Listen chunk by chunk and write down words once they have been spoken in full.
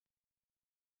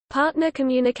Partner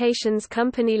Communications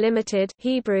Company Limited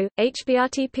Hebrew,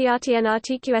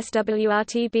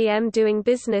 HBRT-PRTN-RTQSWRT-BM doing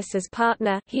business as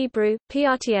partner Hebrew,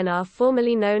 PRTNR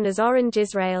formerly known as Orange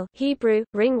Israel Hebrew,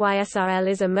 Ring YSRL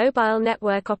is a mobile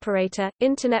network operator,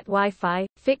 Internet Wi-Fi,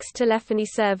 fixed telephony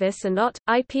service and OTT,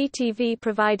 IPTV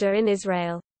provider in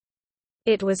Israel.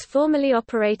 It was formerly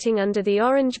operating under the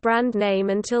Orange brand name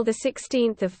until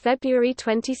 16 February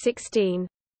 2016.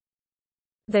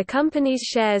 The company's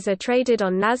shares are traded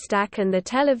on Nasdaq and the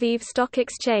Tel Aviv Stock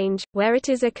Exchange, where it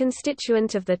is a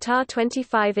constituent of the TAR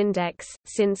 25 index.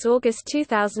 Since August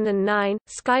 2009,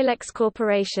 Scailex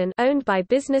Corporation, owned by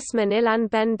businessman Ilan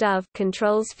Ben Dov,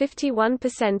 controls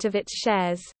 51% of its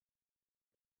shares.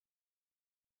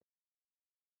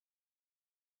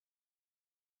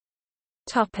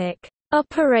 Topic: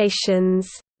 Operations.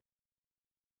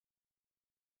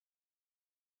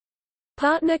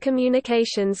 Partner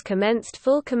Communications commenced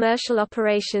full commercial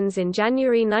operations in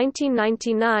January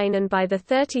 1999 and by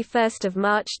 31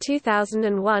 March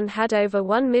 2001 had over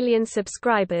 1 million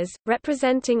subscribers,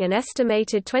 representing an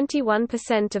estimated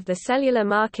 21% of the cellular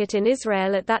market in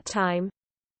Israel at that time.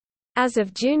 As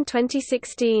of June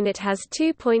 2016 it has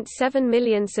 2.7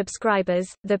 million subscribers.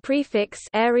 The prefix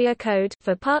area code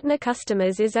for partner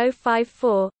customers is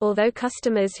 054, although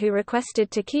customers who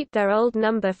requested to keep their old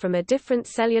number from a different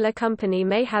cellular company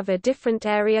may have a different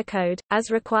area code, as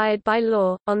required by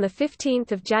law. On 15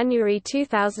 January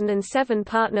 2007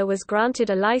 Partner was granted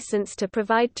a license to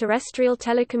provide terrestrial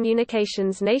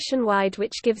telecommunications nationwide,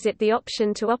 which gives it the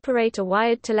option to operate a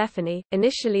wired telephony.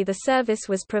 Initially the service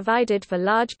was provided for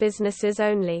large businesses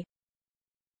only.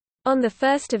 On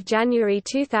 1 January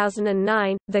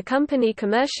 2009, the company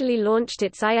commercially launched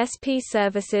its ISP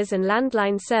services and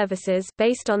landline services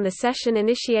based on the Session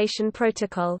Initiation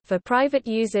Protocol for private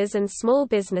users and small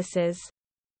businesses.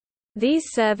 These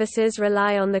services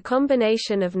rely on the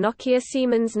combination of Nokia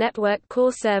Siemens Network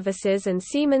Core Services and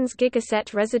Siemens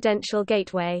Gigaset Residential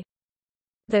Gateway.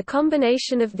 The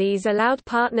combination of these allowed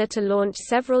Partner to launch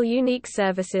several unique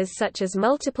services such as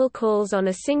multiple calls on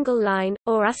a single line,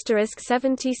 or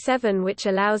 *77, which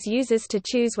allows users to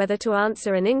choose whether to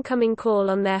answer an incoming call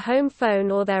on their home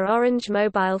phone or their Orange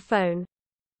mobile phone.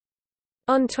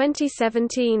 On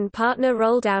 2017 Partner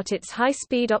rolled out its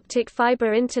high-speed optic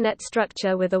fiber internet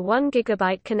structure with a 1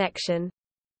 GB connection.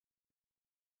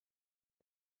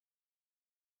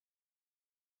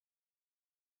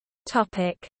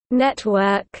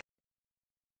 Network.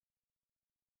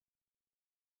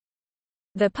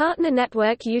 The Partner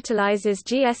network utilizes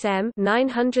GSM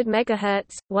 900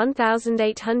 MHz,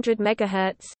 1800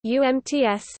 MHz,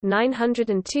 UMTS 900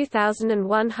 and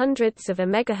 2100 of a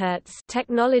megahertz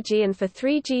technology and for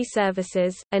 3G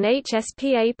services, an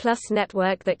HSPA+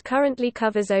 network that currently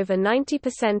covers over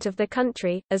 90% of the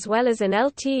country, as well as an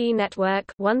LTE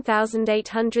network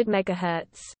 1800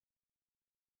 MHz.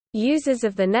 Users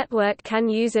of the network can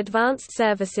use advanced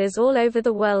services all over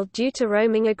the world due to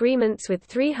roaming agreements with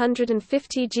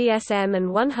 350 GSM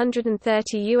and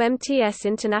 130 UMTS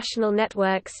international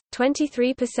networks.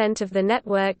 23% of the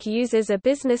network users are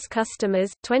business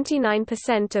customers,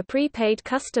 29% are prepaid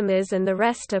customers and the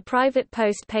rest are private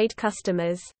post-paid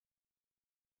customers.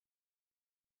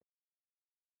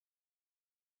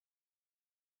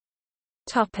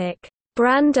 Topic: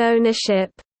 Brand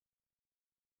ownership.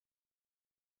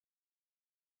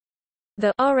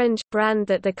 The Orange brand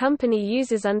that the company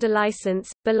uses under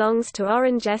license belongs to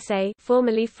Orange SA,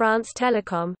 formerly France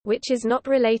Telecom, which is not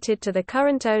related to the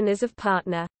current owners of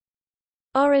Partner.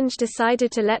 Orange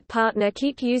decided to let Partner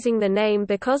keep using the name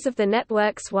because of the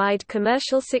network's wide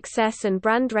commercial success and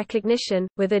brand recognition,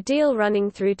 with a deal running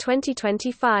through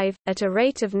 2025 at a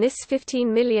rate of NIS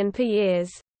 15 million per year.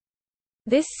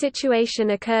 This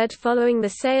situation occurred following the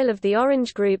sale of the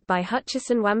Orange Group by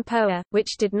Hutchison Whampoa,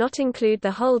 which did not include the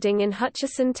holding in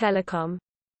Hutchison Telecom.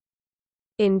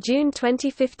 In June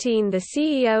 2015 the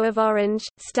CEO of Orange,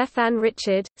 Stefan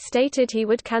Richard, stated he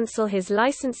would cancel his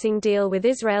licensing deal with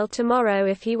Israel tomorrow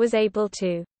if he was able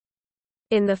to.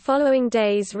 In the following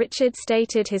days Richard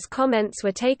stated his comments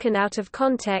were taken out of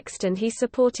context and he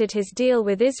supported his deal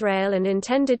with Israel and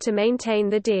intended to maintain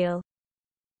the deal.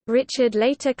 Richard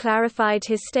later clarified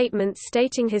his statements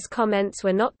stating his comments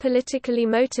were not politically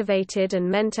motivated and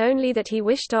meant only that he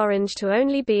wished Orange to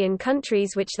only be in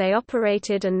countries which they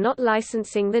operated and not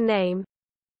licensing the name.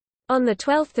 On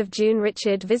 12 June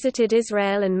Richard visited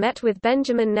Israel and met with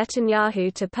Benjamin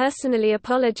Netanyahu to personally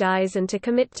apologize and to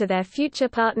commit to their future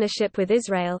partnership with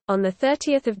Israel. On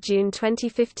 30 June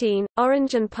 2015,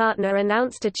 Orange and Partner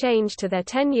announced a change to their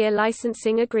 10-year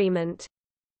licensing agreement.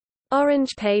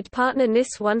 Orange paid partner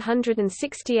NIS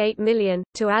 $168 million,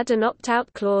 to add an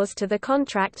opt-out clause to the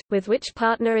contract, with which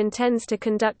partner intends to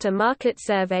conduct a market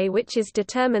survey which is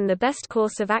determine the best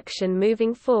course of action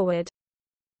moving forward.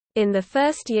 In the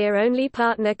first year only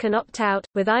partner can opt out,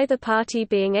 with either party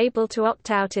being able to opt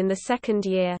out in the second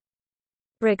year.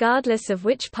 Regardless of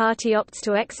which party opts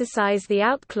to exercise the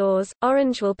out clause,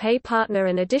 Orange will pay partner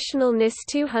an additional NIS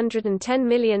 $210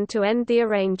 million to end the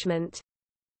arrangement.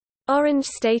 Orange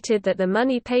stated that the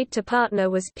money paid to partner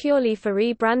was purely for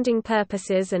rebranding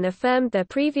purposes and affirmed their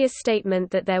previous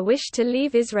statement that their wish to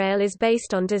leave Israel is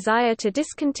based on desire to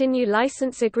discontinue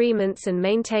license agreements and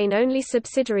maintain only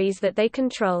subsidiaries that they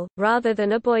control, rather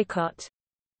than a boycott.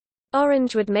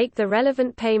 Orange would make the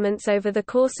relevant payments over the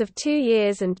course of 2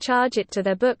 years and charge it to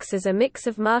their books as a mix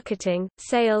of marketing,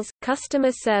 sales,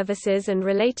 customer services and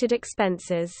related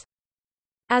expenses.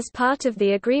 As part of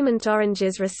the agreement,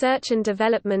 Orange's research and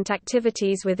development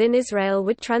activities within Israel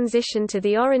would transition to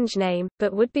the Orange name,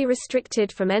 but would be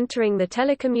restricted from entering the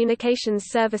telecommunications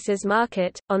services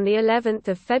market. On the 11th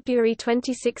of February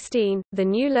 2016, the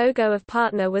new logo of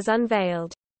Partner was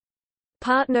unveiled.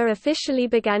 Partner officially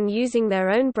began using their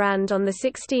own brand on the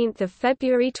 16th of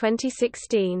February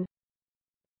 2016.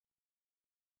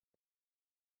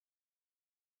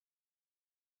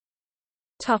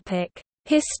 Topic: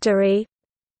 History.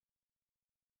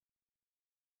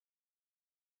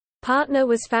 Partner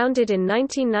was founded in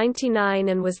 1999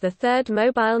 and was the third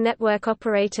mobile network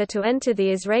operator to enter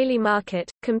the Israeli market,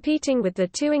 competing with the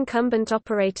two incumbent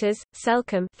operators,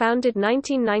 Cellcom founded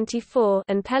 1994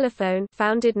 and Pelephone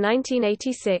founded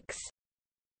 1986.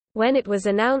 When it was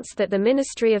announced that the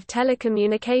Ministry of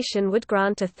Telecommunication would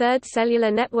grant a third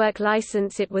cellular network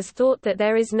license, it was thought that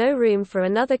there is no room for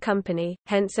another company,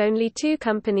 hence only two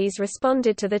companies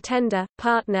responded to the tender,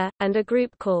 Partner, and a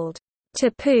group called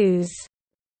Tapoos.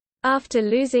 After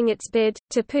losing its bid,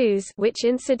 Tapoos, which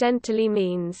incidentally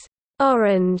means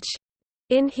orange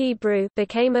in Hebrew,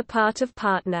 became a part of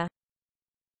Partner.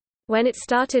 When it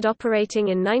started operating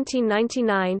in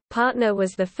 1999, Partner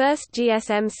was the first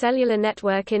GSM cellular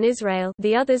network in Israel.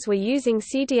 The others were using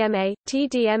CDMA,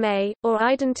 TDMA, or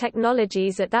IDEN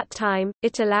technologies at that time.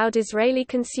 It allowed Israeli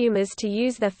consumers to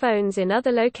use their phones in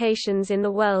other locations in the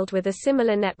world with a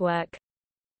similar network.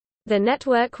 The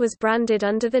network was branded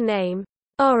under the name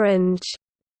Orange,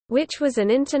 which was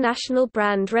an international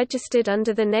brand registered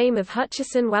under the name of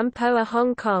Hutchison Whampoa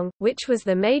Hong Kong, which was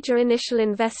the major initial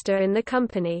investor in the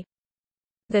company.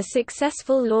 The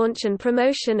successful launch and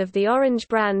promotion of the Orange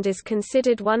brand is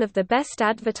considered one of the best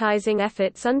advertising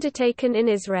efforts undertaken in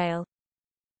Israel.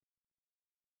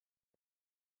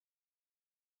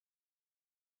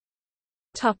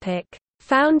 Topic: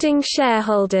 Founding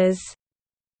shareholders.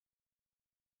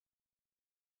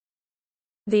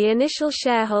 The initial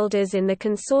shareholders in the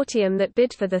consortium that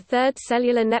bid for the third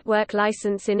cellular network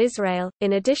license in Israel,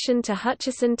 in addition to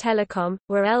Hutchison Telecom,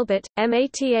 were Elbit,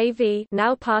 MATAV,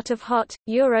 now part of HOT,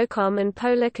 Eurocom and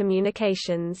Polar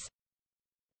Communications.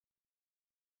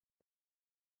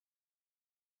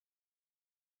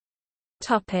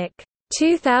 Topic: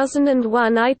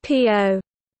 2001 IPO.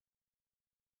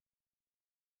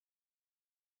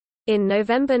 In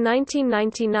November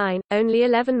 1999, only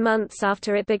 11 months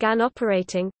after it began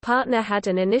operating, Partner had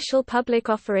an initial public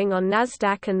offering on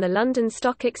Nasdaq and the London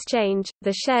Stock Exchange.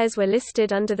 The shares were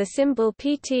listed under the symbol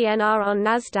PTNR on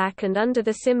Nasdaq and under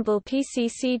the symbol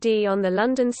PCCD on the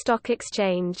London Stock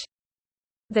Exchange.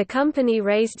 The company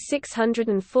raised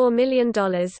 $604 million,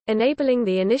 enabling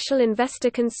the initial investor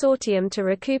consortium to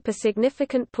recoup a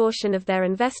significant portion of their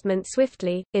investment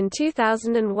swiftly. In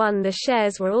 2001, the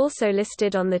shares were also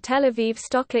listed on the Tel Aviv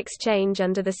Stock Exchange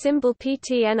under the symbol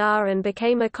PTNR and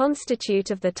became a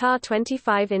constituent of the TAR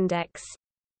 25 index.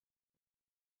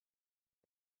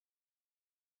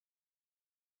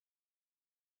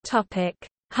 Topic: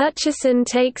 Hutchison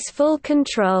takes full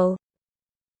control.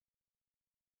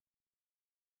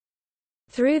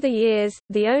 Through the years,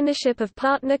 the ownership of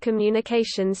Partner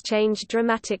Communications changed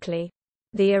dramatically.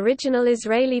 The original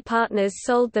Israeli partners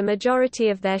sold the majority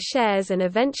of their shares and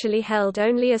eventually held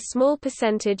only a small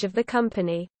percentage of the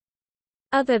company.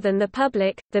 Other than the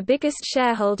public, the biggest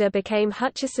shareholder became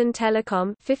Hutchison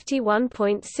Telecom,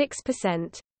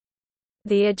 51.6%.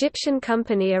 The Egyptian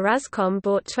company Erascom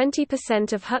bought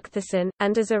 20% of Hutchison,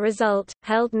 and as a result,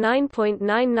 held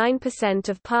 9.99%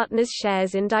 of Partners'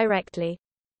 shares indirectly.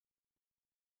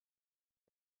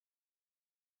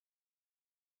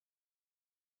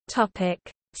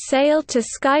 Sale to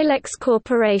Scailex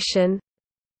Corporation.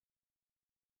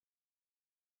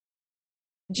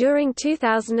 During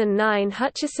 2009,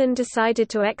 Hutchison decided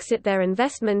to exit their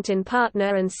investment in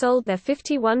Partner and sold their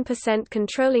 51%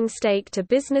 controlling stake to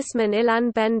businessman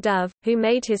Ilan Ben-Dov, who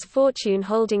made his fortune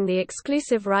holding the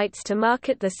exclusive rights to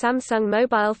market the Samsung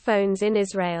mobile phones in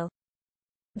Israel.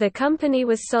 The company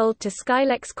was sold to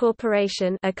Scailex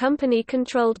Corporation, a company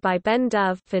controlled by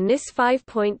Ben-Dov, for NIS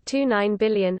 $5.29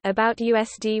 billion, about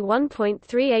USD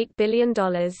 $1.38 billion.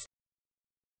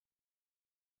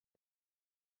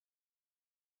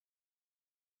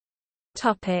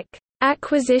 Topic: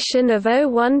 Acquisition of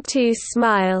 012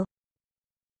 Smile.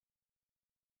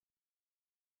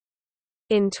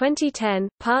 In 2010,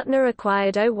 Partner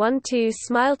acquired 012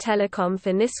 Smile Telecom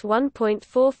for NIS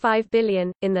 $1.45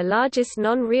 billion, in the largest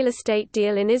non-real estate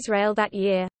deal in Israel that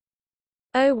year.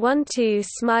 012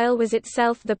 Smile was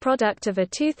itself the product of a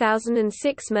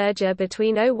 2006 merger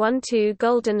between 012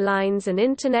 Golden Lines and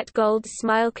Internet Gold's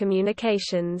Smile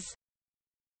Communications.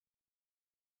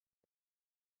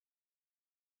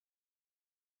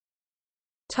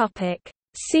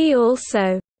 See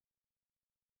also: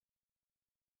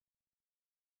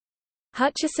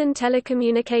 Hutchison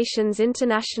Telecommunications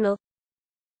International,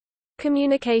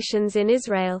 Communications in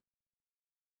Israel,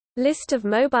 List of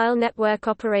mobile network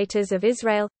operators of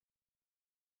Israel,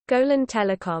 Golan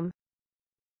Telecom.